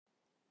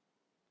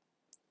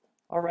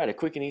Alright, a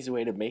quick and easy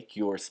way to make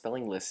your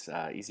spelling lists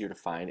easier to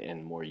find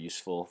and more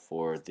useful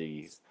for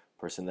the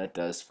person that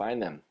does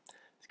find them.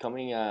 It's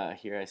coming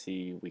here, I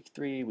see week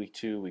 3, week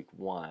 2, week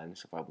 1.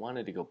 So if I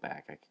wanted to go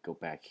back, I could go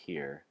back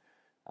here.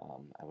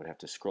 I would have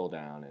to scroll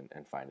down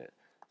and find it.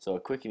 So a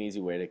quick and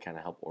easy way to kind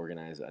of help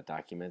organize a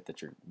document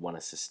that you want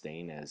to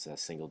sustain as a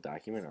single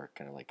document or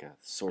kind of like a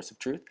source of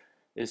truth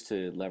is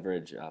to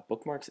leverage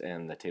bookmarks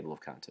and the table of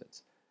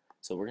contents.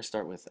 So we're going to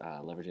start with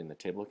leveraging the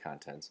table of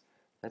contents.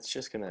 That's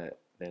just going to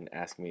then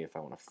ask me if I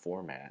want to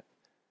format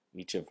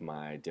each of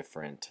my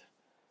different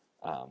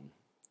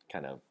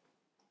kind of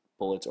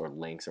bullets or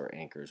links or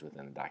anchors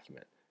within the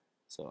document.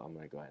 So I'm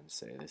going to go ahead and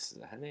say this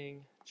is a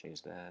heading,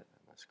 change that.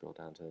 I'm going to scroll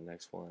down to the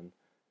next one,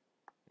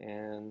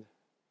 and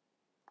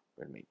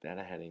we're going to make that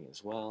a heading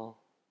as well.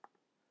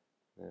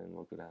 Then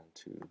we'll go down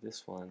to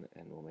this one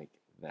and we'll make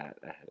that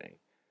a heading.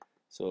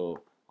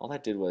 So all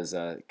that did was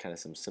kind of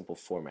some simple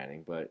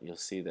formatting, but you'll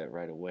see that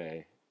right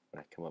away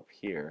when I come up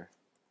here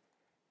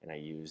and I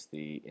use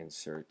the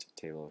insert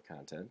table of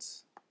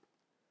contents,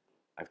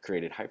 I've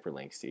created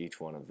hyperlinks to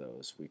each one of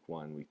those, week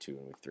 1, week 2,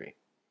 and week 3.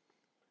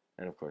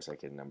 And of course I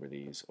can number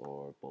these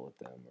or bullet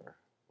them or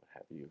what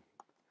have you.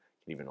 I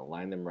can even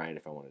align them right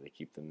if I wanted to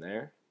keep them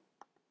there.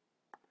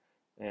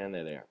 And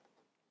there they are.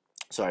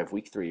 So I have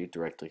week 3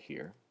 directly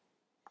here.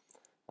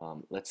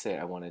 Let's say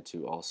I wanted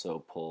to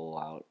also pull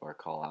out or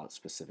call out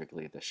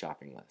specifically the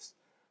shopping list.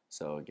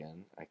 So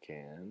again, I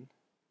can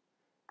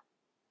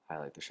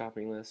highlight the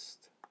shopping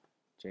list,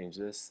 change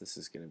this. This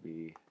is going to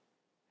be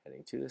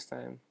heading 2 this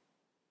time.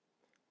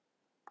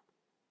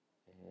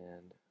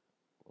 And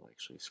we'll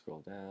actually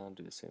scroll down,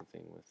 do the same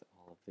thing with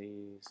all of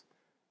these.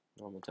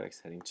 Normal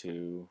text heading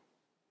 2.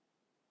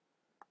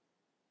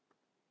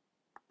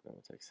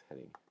 Normal text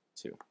heading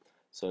 2.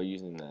 So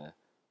using the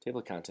table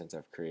of contents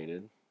I've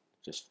created,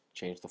 just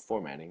changed the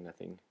formatting,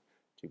 nothing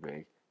too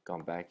big.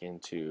 Gone back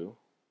into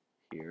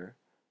here,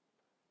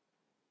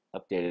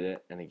 updated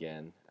it, and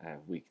again I have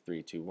week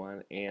 3, 2,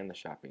 1 and the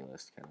shopping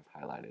list kind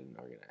of highlighted and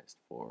organized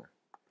for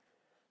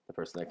the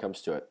person that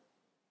comes to it.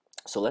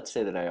 So let's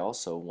say that I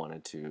also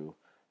wanted to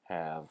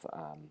have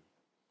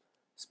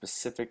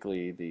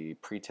specifically the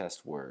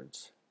pretest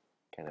words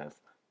kind of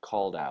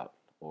called out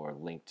or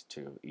linked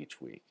to each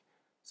week.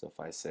 So if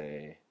I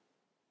say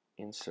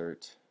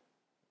insert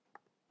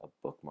a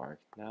bookmark,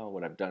 now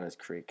what I've done is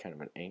create kind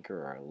of an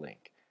anchor or a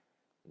link.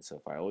 And so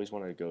if I always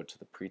wanted to go to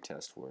the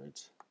pretest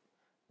words,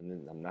 and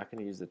then I'm not going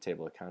to use the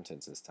table of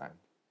contents this time.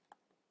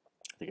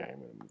 I think I am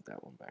going to move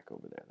that one back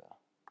over there though.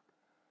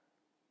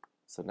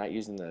 So not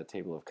using the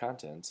table of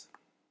contents,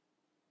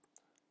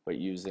 but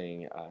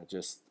using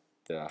just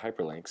the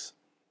hyperlinks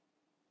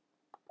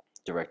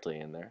directly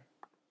in there.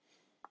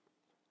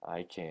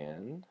 I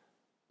can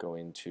go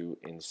into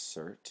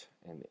insert,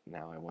 and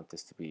now I want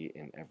this to be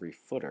in every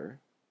footer.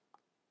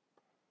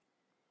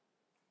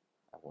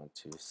 I want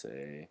to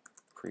say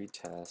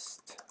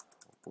pretest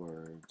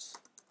words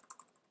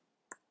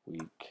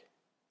week,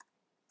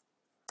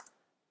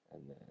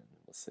 and then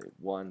we'll say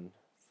 1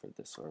 for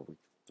this, or week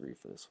 3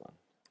 for this one,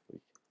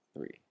 week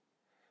 3.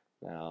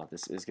 Now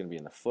this is going to be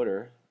in the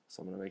footer,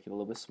 so I'm going to make it a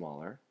little bit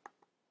smaller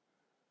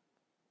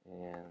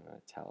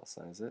and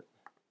italicize it.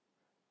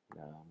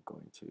 Now I'm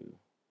going to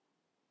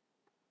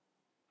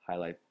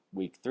highlight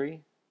week 3,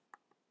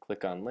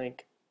 click on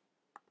link,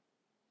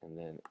 and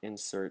then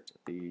insert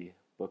the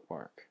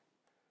bookmark.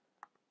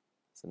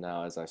 So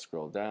now as I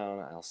scroll down,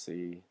 I'll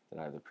see that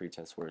I have the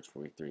pretest words for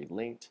week 3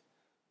 linked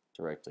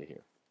directly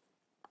here.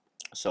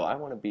 So I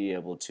want to be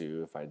able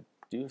to, if I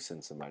do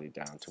send somebody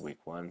down to week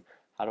 1,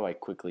 how do I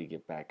quickly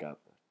get back up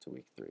to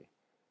week 3?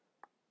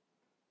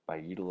 By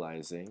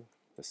utilizing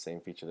the same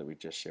feature that we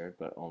just shared,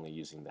 but only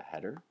using the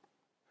header.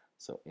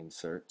 So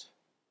insert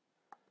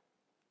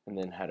and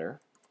then header.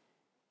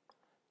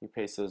 You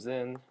paste those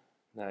in.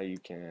 Now you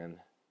can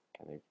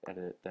kind of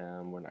edit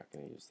them. We're not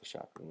going to use the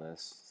shopping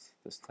list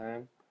this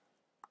time.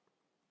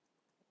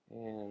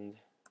 And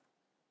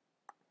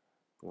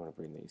we want to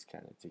bring these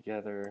kind of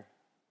together.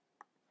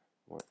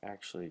 We're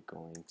actually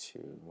going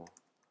to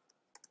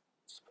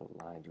just put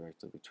a line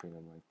directly between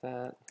them like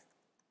that.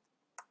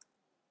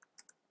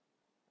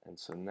 And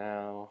so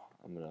now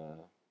I'm going to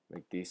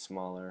make these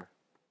smaller,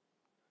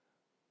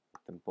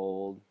 make them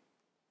bold,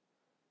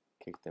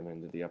 kick them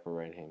into the upper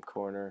right hand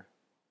corner,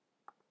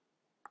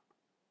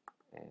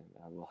 and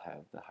I will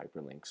have the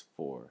hyperlinks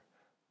for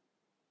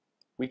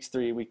weeks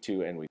 3, week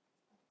 2, and week.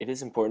 It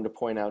is important to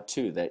point out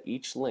too that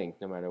each link,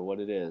 no matter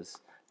what it is,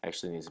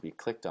 actually needs to be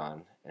clicked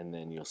on, and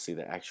then you'll see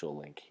the actual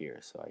link here.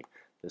 So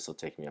this will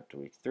take me up to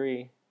week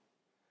 3.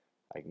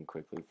 I can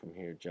quickly from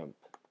here jump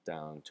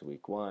down to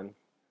week 1,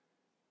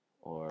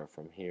 or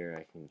from here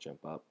I can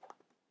jump up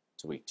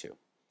to week 2.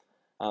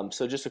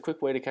 So just a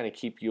quick way to kind of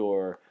keep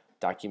your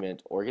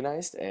document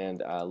organized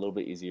and a little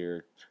bit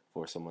easier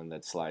for someone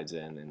that slides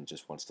in and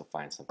just wants to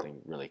find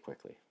something really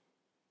quickly.